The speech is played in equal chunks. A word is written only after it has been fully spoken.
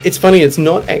It's funny, it's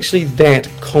not actually that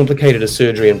complicated a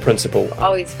surgery in principle.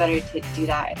 Always better to do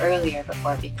that earlier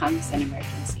before it becomes an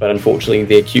emergency. But unfortunately,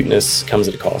 the acuteness comes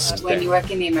at a cost. When you work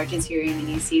in the emergency room and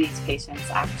you see these patients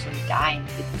actually dying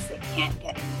because they can't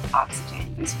get any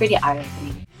oxygen, it's pretty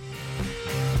eye-opening.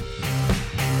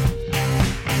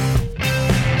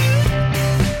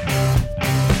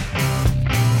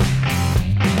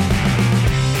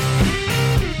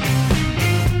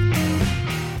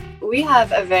 We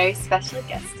have a very special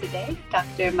guest today,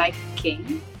 Dr. Mike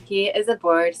King. He is a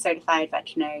board-certified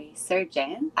veterinary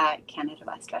surgeon at Canada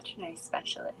West Veterinary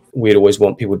Specialist. We'd always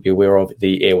want people to be aware of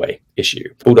the airway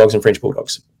issue. Bulldogs and French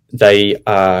bulldogs. They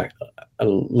are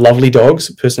lovely dogs,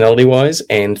 personality-wise,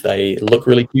 and they look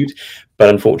really cute. But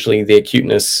unfortunately, their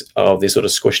cuteness of their sort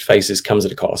of squished faces comes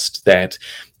at a cost, that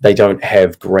they don't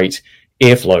have great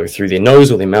airflow through their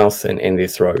nose or their mouth and their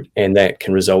throat, and that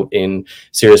can result in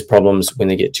serious problems when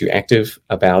they get too active,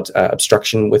 about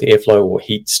obstruction with airflow or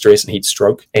heat stress and heat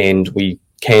stroke. And we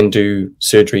can do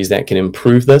surgeries that can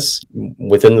improve this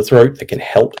within the throat, that can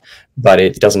help, but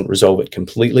it doesn't resolve it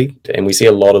completely. And we see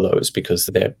a lot of those because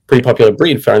they're a pretty popular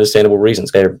breed for understandable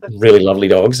reasons. They're really lovely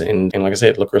dogs and like I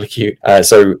said, look really cute.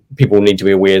 So people need to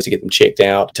be aware to get them checked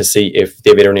out to see if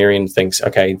their veterinarian thinks,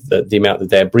 okay, the amount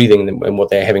that they're breathing and what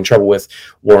they're having trouble with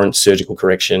warrants surgical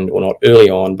correction or not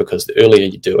early on, because the earlier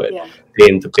you do it,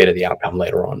 then the better the outcome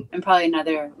later on. And probably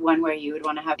another one where you would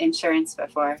want to have insurance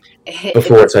before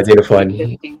it's identified.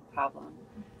 Problem.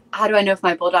 How do I know if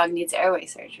my bulldog needs airway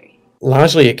surgery?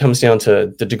 Largely, it comes down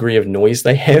to the degree of noise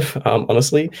they have,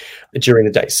 honestly, during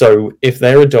the day. So if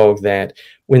they're a dog that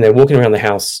when they're walking around the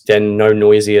house, they're no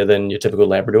noisier than your typical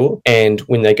Labrador. And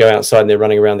when they go outside and they're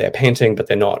running around, they're panting, but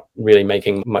they're not really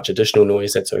making much additional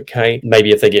noise, that's okay.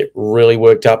 Maybe if they get really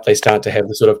worked up, they start to have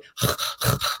the sort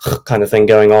of kind of thing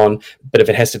going on. But if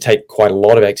it has to take quite a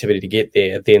lot of activity to get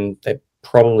there, then they're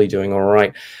probably doing all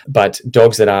right. But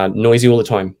dogs that are noisy all the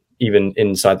time, even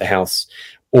inside the house,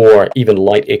 or even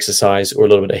light exercise or a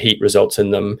little bit of heat results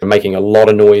in them making a lot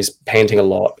of noise, panting a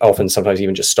lot, often sometimes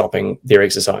even just stopping their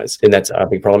exercise, then that's a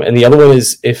big problem. And the other one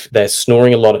is if they're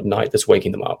snoring a lot at night, that's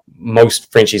waking them up. Most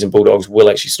Frenchies and Bulldogs will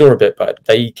actually snore a bit, but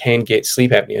they can get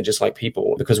sleep apnea just like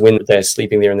people, because when they're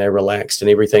sleeping there and they're relaxed and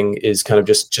everything is kind of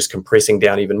just compressing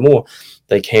down even more,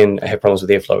 they can have problems with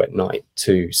airflow at night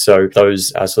too. So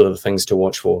those are sort of the things to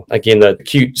watch for. Again, the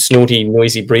cute, snorty,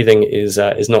 noisy breathing is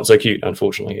not so cute,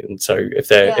 unfortunately. And so if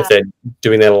they're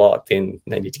doing that a lot, then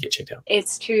they need to get checked out.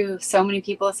 It's true. So many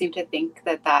people seem to think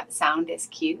that sound is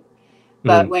cute.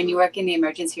 But when you work in the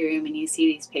emergency room and you see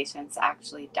these patients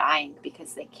actually dying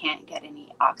because they can't get any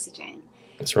oxygen.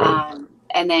 That's right.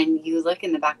 And then you look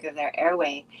in the back of their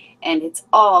airway and it's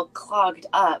all clogged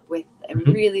up with a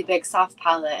really big soft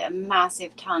palate, a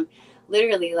massive tongue,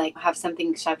 literally like have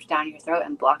something shoved down your throat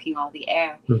and blocking all the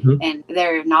air. And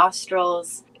their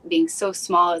nostrils being so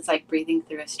small, it's like breathing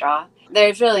through a straw.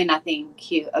 There's really nothing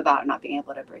cute about not being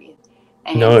able to breathe.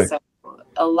 And so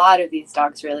a lot of these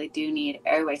dogs really do need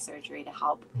airway surgery to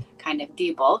help kind of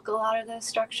debulk a lot of those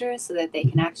structures so that they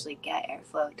can actually get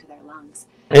airflow to their lungs.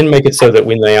 And make it so that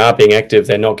when they are being active,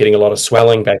 they're not getting a lot of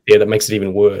swelling back there that makes it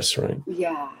even worse, right?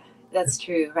 Yeah, that's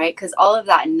true, right? Because all of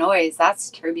that noise, that's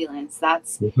turbulence.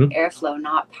 That's airflow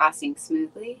not passing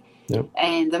smoothly.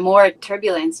 And the more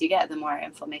turbulence you get, the more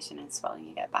inflammation and swelling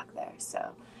you get back there.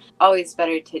 So always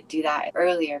better to do that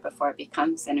earlier before it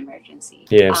becomes an emergency.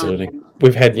 Yeah, absolutely.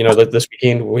 We've had, this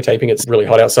weekend we're taping, it's really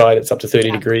hot outside, it's up to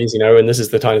 30 degrees, and this is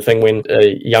the kind of thing when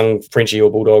a young Frenchie or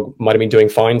Bulldog might have been doing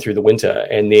fine through the winter,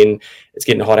 and then it's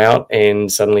getting hot out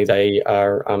and suddenly they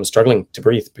are struggling to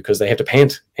breathe because they have to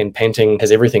pant, and panting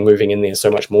has everything moving in there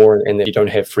so much more, and that you don't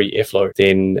have free airflow,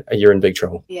 then you're in big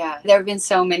trouble. Yeah, there have been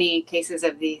so many cases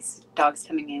of these dogs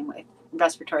coming in with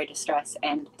respiratory distress,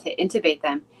 and to intubate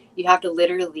them, you have to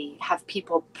literally have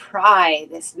people pry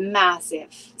this massive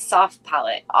soft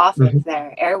palate off of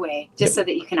their airway just so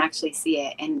that you can actually see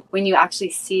it. And when you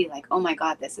actually see like, oh my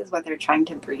God, this is what they're trying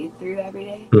to breathe through every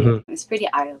day, it's pretty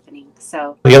eye-opening.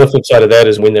 So the other flip side of that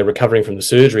is when they're recovering from the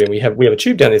surgery, and we have a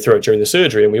tube down their throat during the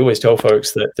surgery, and we always tell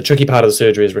folks that the tricky part of the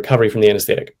surgery is recovery from the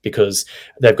anesthetic, because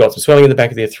they've got some swelling in the back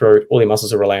of their throat, all their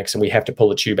muscles are relaxed, and we have to pull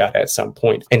the tube out at some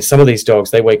point. And some of these dogs,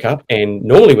 they wake up, and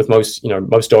normally with most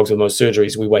dogs with most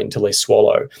surgeries, we wait until they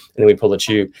swallow and then we pull the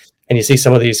tube. And you see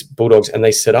some of these bulldogs and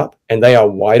they sit up and they are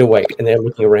wide awake and they're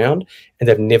looking around and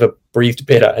they've never breathed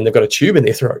better, and they've got a tube in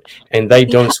their throat and they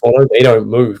don't swallow, they don't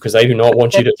move because they do not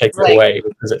want you to take it away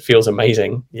because it feels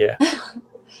amazing.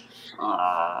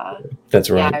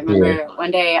 That's right. Yeah, I remember one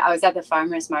day I was at the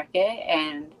farmer's market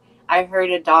and I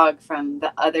heard a dog from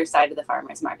the other side of the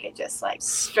farmer's market just like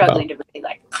struggling to breathe,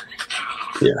 like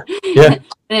Yeah.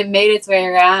 and it made its way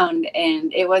around,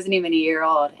 and it wasn't even a year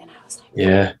old, and I was like,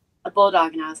 Yeah. a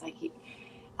bulldog, and I was like,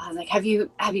 have you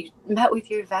met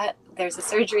with your vet? There's a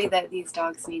surgery that these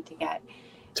dogs need to get.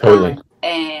 Totally.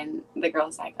 And the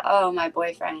girl's like, oh, my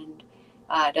boyfriend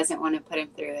doesn't want to put him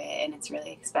through it, and it's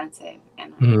really expensive.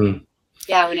 And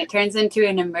yeah, when it turns into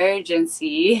an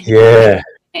emergency,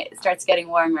 it starts getting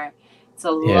warmer. It's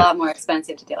a lot more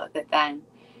expensive to deal with it then.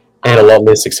 And a lot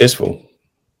less successful.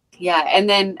 Yeah, and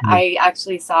then I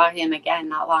actually saw him again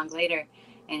not long later,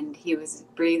 and he was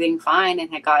breathing fine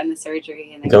and had gotten the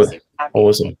surgery, and they were super happy.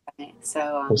 Awesome.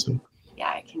 So awesome. Yeah,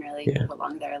 I can really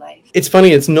prolong their life. It's funny,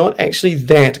 it's not actually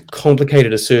that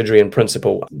complicated a surgery in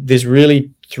principle. There's really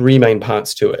three main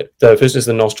parts to it. The first is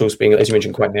the nostrils being, as you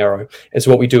mentioned, quite narrow. And so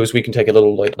what we do is we can take a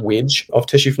little like wedge of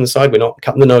tissue from the side. We're not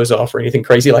cutting the nose off or anything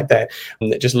crazy like that.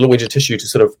 Just a little wedge of tissue to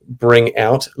sort of bring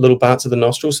out little parts of the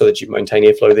nostril so that you maintain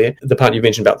airflow there. The part you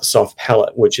mentioned about the soft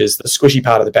palate, which is the squishy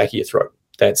part of the back of your throat.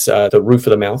 That's the roof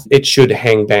of the mouth. It should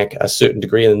hang back a certain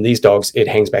degree. And in these dogs, it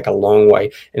hangs back a long way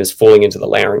and is falling into the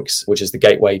larynx, which is the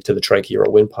gateway to the trachea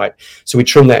or windpipe. So we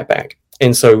trim that back.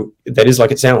 And so that is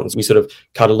like it sounds. We sort of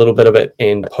cut a little bit of it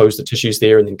and pose the tissues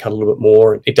there and then cut a little bit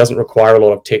more. It doesn't require a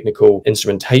lot of technical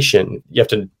instrumentation. You have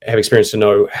to have experience to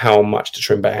know how much to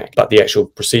trim back, but the actual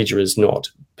procedure is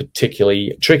not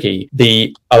particularly tricky.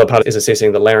 The other part is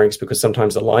assessing the larynx, because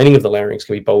sometimes the lining of the larynx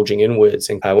can be bulging inwards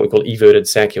and what we call everted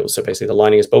saccules. So basically the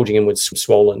lining is bulging inwards,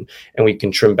 swollen, and we can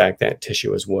trim back that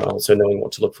tissue as well. So knowing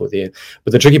what to look for there.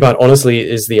 But the tricky part, honestly,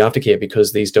 is the aftercare,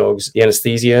 because these dogs, the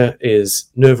anesthesia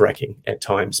is nerve-wracking at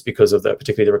times because of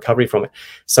particularly the recovery from it.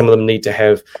 Some of them need to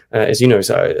have, as you know,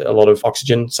 so a lot of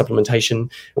oxygen supplementation.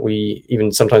 We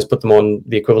even sometimes put them on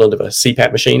the equivalent of a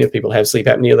CPAP machine. If people have sleep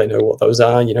apnea, they know what those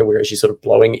are, where you're sort of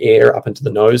blowing air up into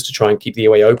the nose to try and keep the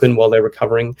airway open while they're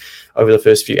recovering over the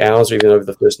first few hours or even over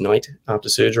the first night after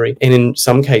surgery. And in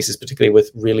some cases, particularly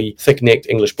with really thick-necked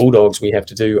English bulldogs, we have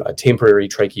to do a temporary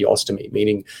tracheostomy,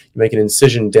 meaning you make an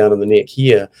incision down in the neck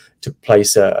here to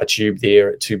place a tube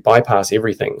there to bypass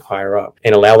everything higher up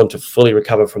and allow them to fully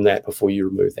recover from that before you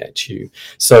remove that tube.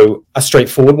 So a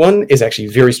straightforward one is actually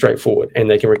very straightforward, and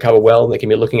they can recover well, and they can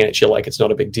be looking at you like it's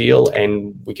not a big deal,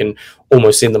 and we can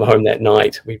almost send them home that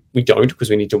night. We don't,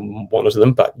 because we need to monitor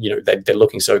them, but they're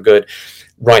looking so good,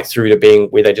 right through to being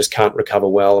where they just can't recover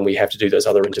well, and we have to do those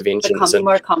other interventions. The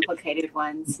more complicated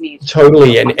ones need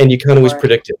totally, and you can't always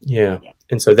predict it. Yeah.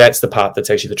 And so that's the part that's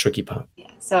actually the tricky part. Yeah.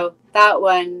 So that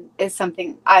one is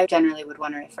something I generally would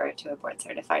want to refer to a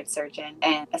board-certified surgeon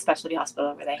and a specialty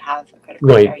hospital where they have a critical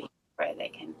care unit where they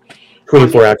can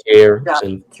 24-hour care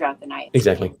throughout the night.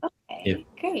 Exactly. Okay, yeah.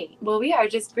 Great. Well, we are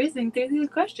just breezing through these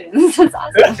questions. That's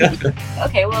awesome.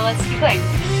 Okay, well, let's keep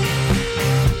going.